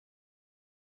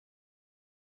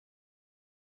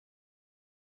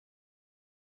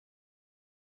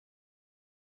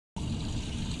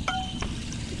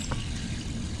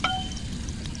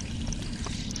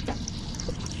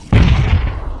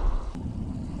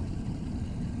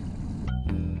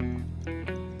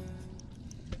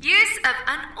of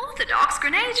unorthodox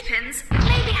grenade pins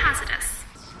may be hazardous.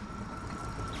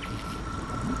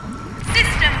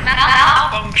 System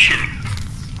malfunction.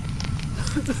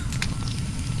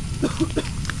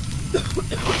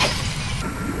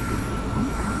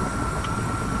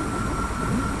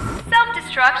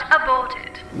 Self-destruct aborted.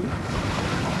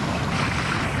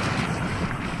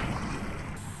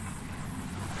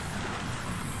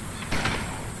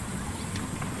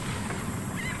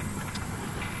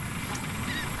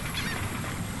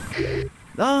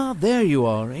 Ah, there you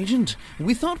are, Agent.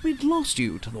 We thought we'd lost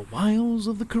you to the wiles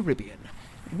of the Caribbean.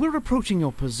 We're approaching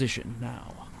your position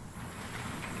now.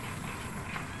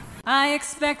 I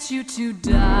expect you to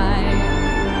die.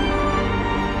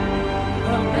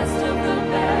 The best of the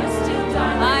best still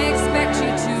die. I expect you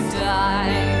to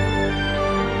die.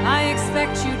 I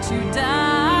expect you to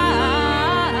die.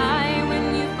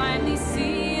 When you finally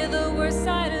see the worst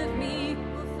side of me,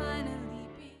 will finally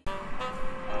be.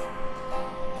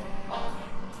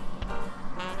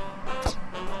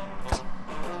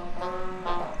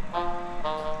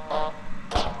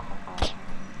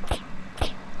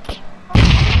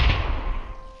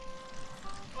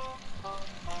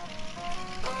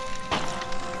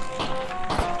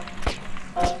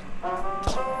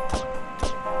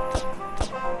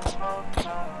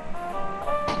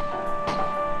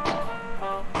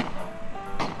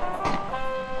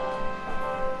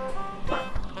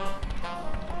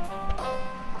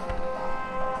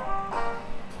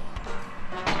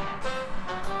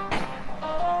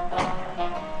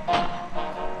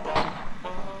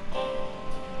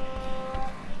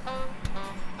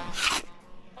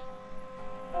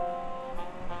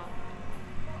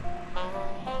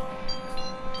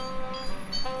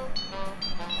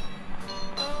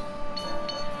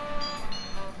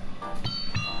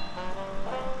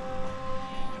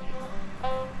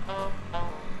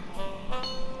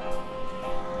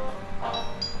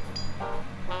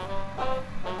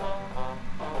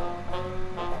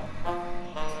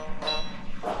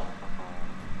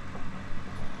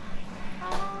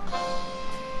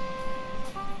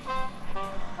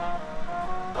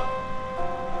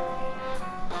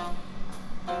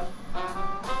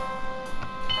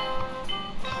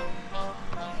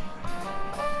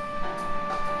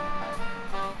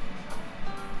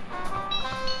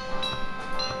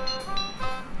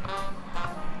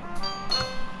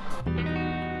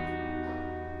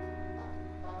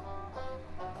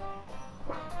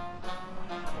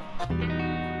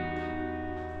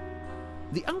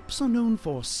 The Alps are known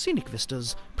for scenic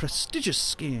vistas, prestigious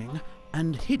skiing,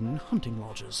 and hidden hunting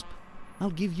lodges. I'll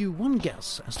give you one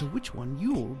guess as to which one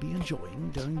you'll be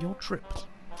enjoying during your trip.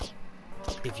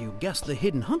 If you guess the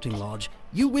hidden hunting lodge,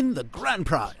 you win the grand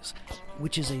prize,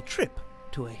 which is a trip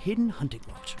to a hidden hunting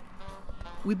lodge.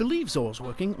 We believe Zor's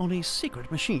working on a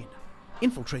secret machine.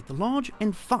 Infiltrate the lodge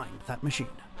and find that machine.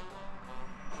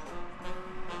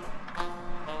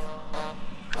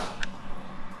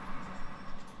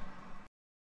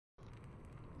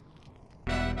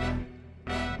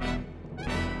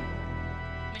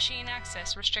 Machine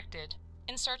access restricted.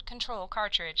 Insert control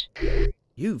cartridge.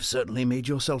 You've certainly made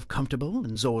yourself comfortable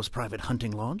in Zor's private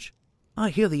hunting lodge. I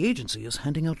hear the agency is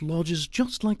handing out lodges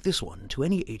just like this one to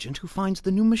any agent who finds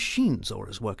the new machine Zor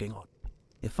is working on.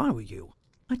 If I were you,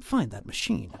 I'd find that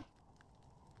machine.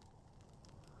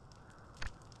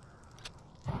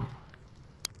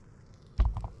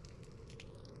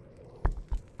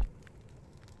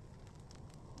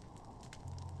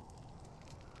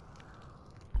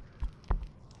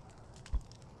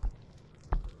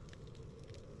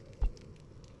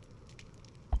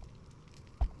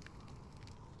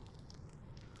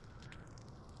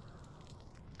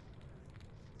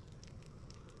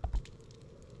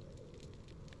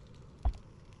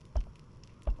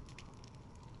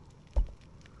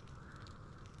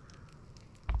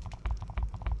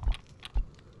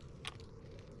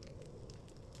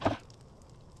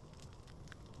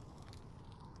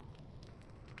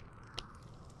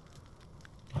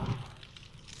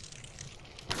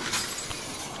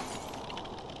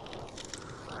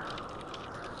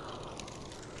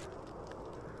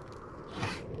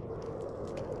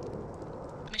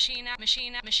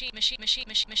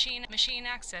 Machine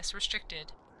access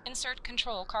restricted. Insert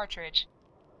control cartridge.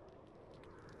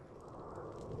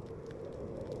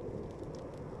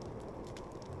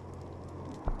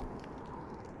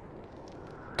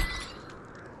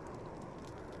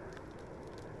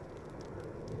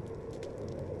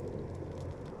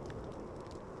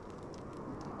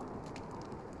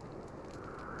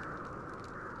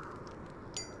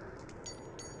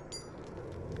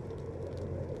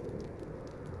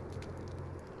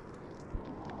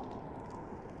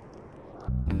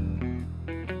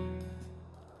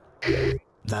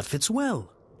 That fits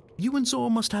well. You and Zor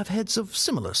must have heads of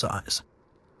similar size.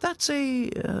 That's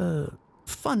a,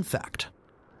 fun fact.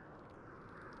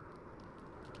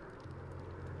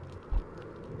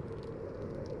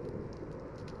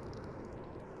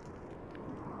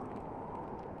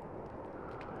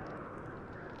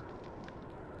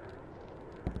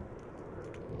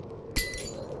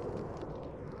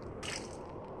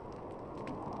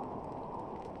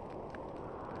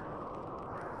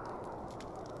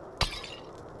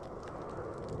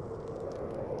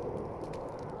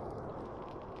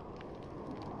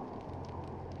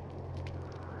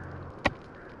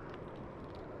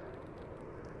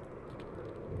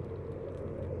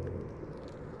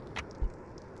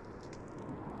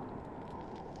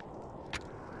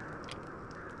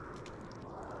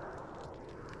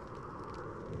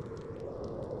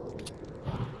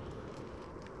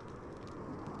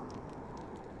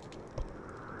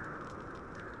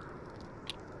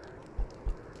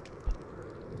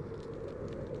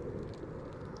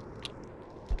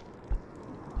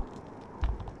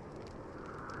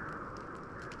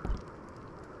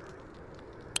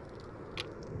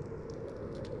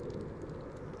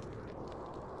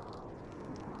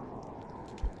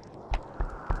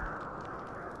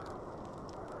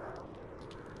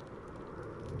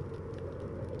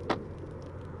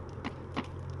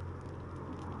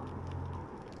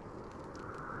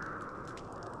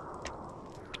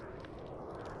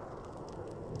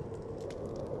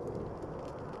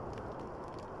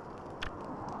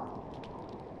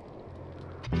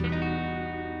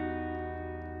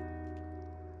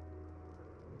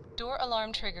 Door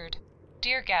alarm triggered.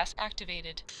 Deer gas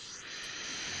activated.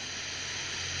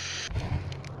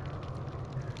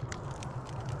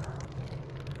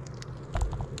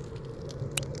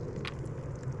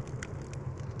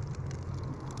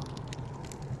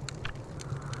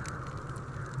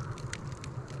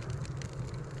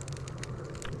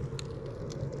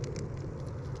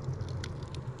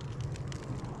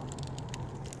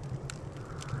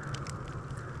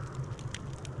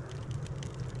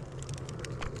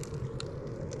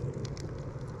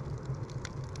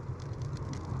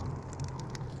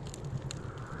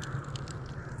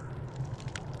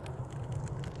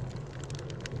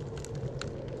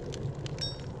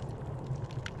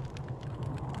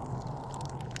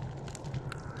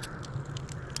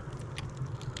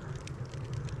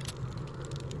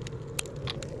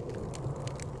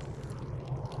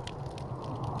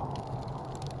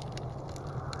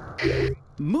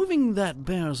 Moving that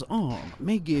bear's arm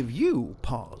may give you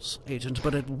pause, Agent,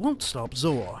 but it won't stop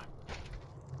Zor.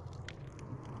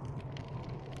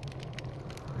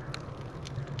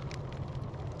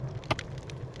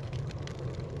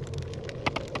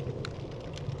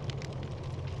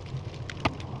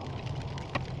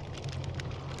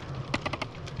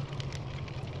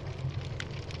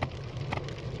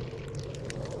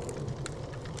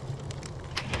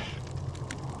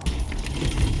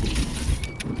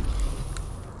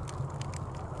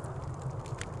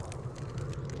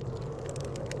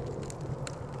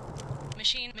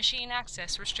 Machine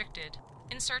access restricted.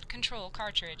 Insert control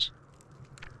cartridge.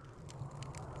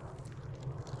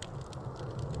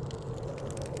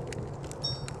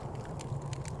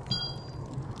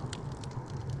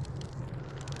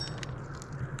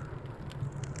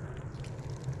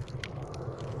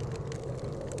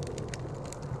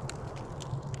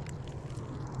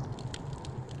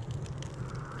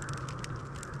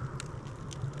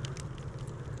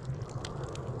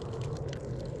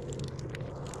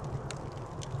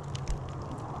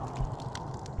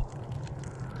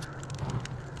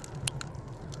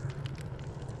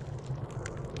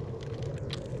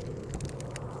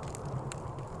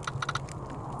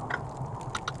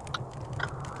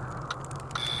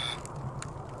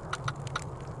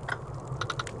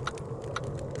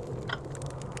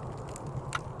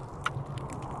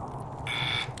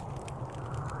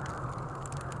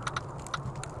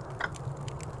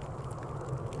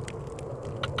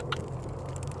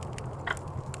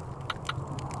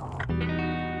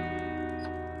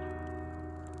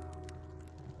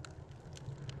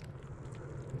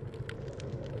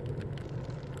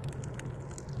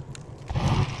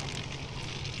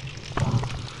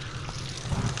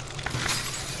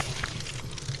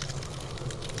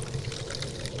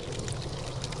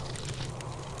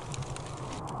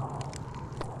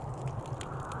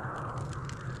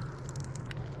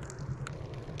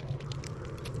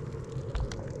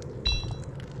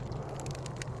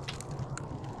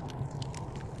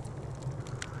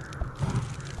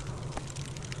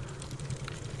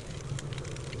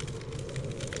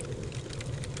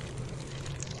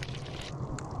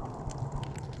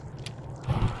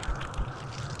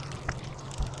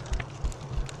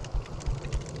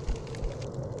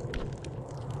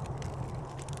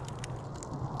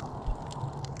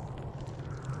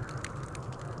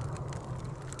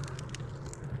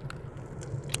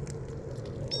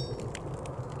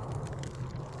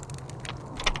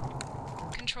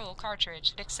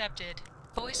 cartridge accepted.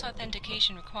 Voice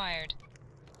authentication required.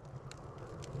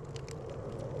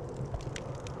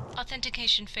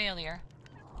 Authentication failure.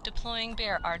 Deploying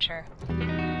Bear Archer.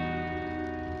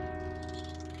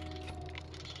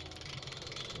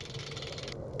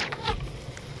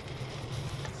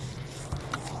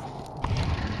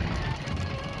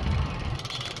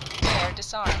 Bear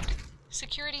disarmed.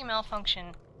 Security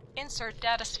malfunction. Insert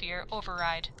datasphere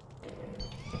override.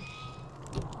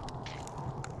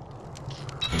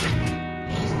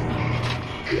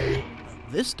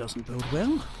 This doesn't bode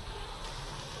well.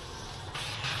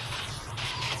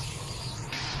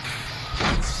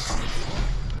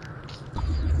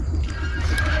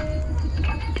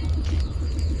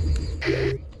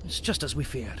 It's just as we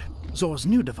feared. Zor's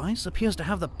new device appears to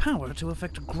have the power to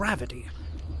affect gravity.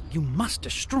 You must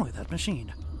destroy that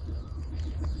machine.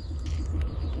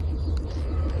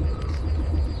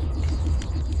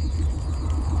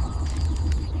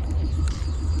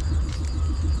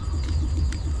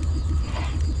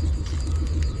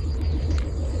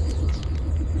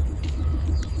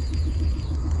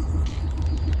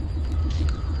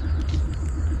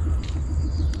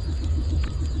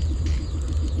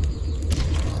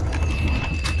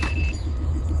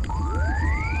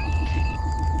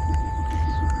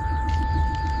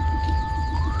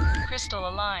 Crystal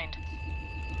aligned.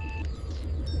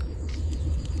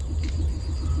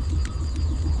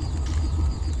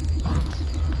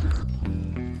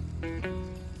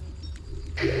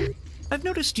 I've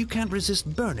noticed you can't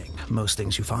resist burning most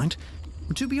things you find.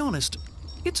 To be honest,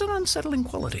 it's an unsettling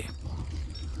quality.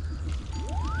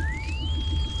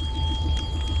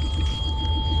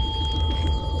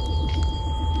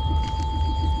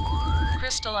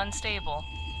 Crystal unstable.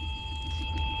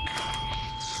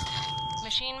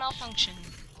 Machine malfunction.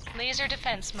 Laser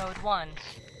defense mode 1.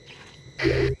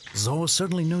 Zor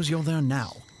certainly knows you're there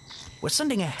now. We're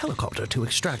sending a helicopter to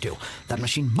extract you. That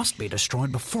machine must be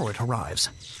destroyed before it arrives.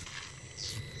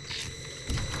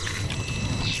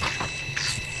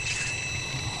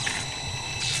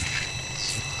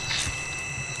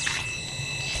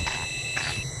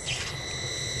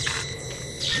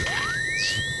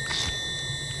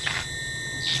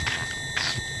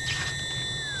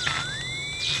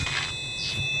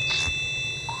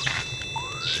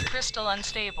 Crystal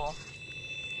unstable.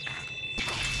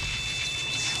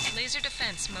 Laser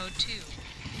defense mode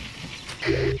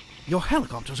 2. Your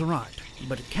helicopter's arrived,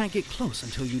 but it can't get close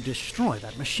until you destroy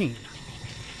that machine.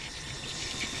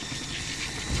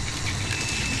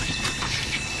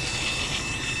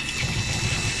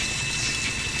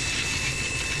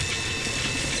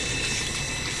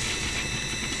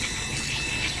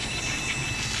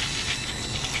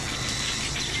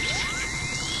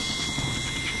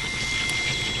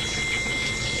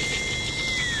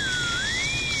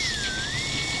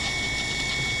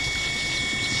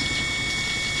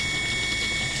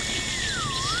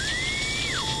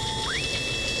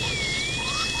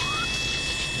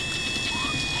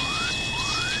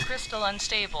 Crystal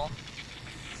unstable.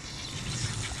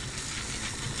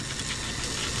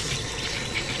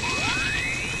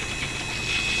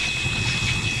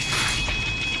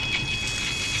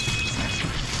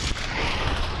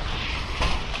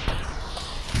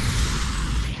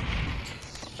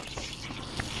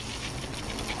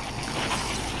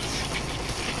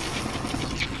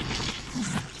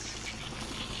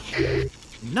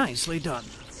 Nicely done.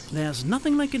 There's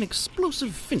nothing like an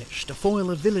explosive finish to foil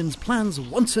a villain's plans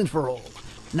once and for all.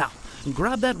 Now,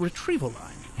 grab that retrieval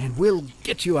line, and we'll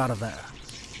get you out of there.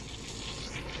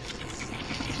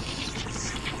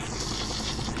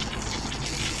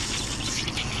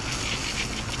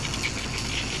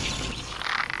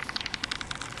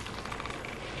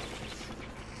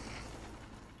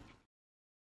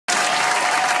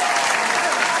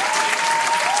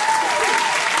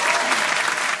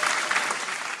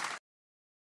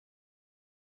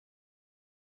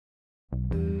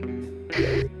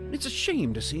 It's a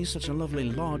shame to see such a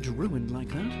lovely lodge ruined like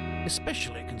that,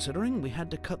 especially considering we had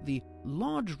to cut the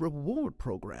lodge reward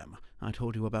program I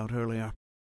told you about earlier.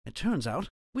 It turns out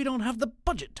we don't have the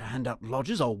budget to hand out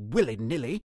lodges all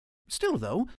willy-nilly. Still,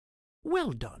 though,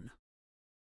 well done.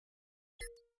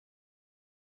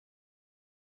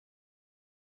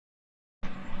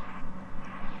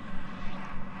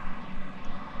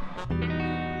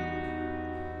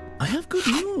 I have good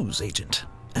news, Agent.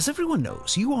 As everyone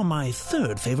knows, you are my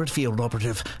third favorite field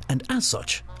operative, and as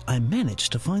such, I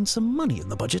managed to find some money in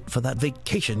the budget for that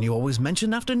vacation you always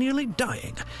mention after nearly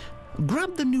dying.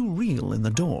 Grab the new reel in the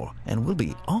door, and we'll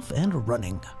be off and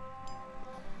running.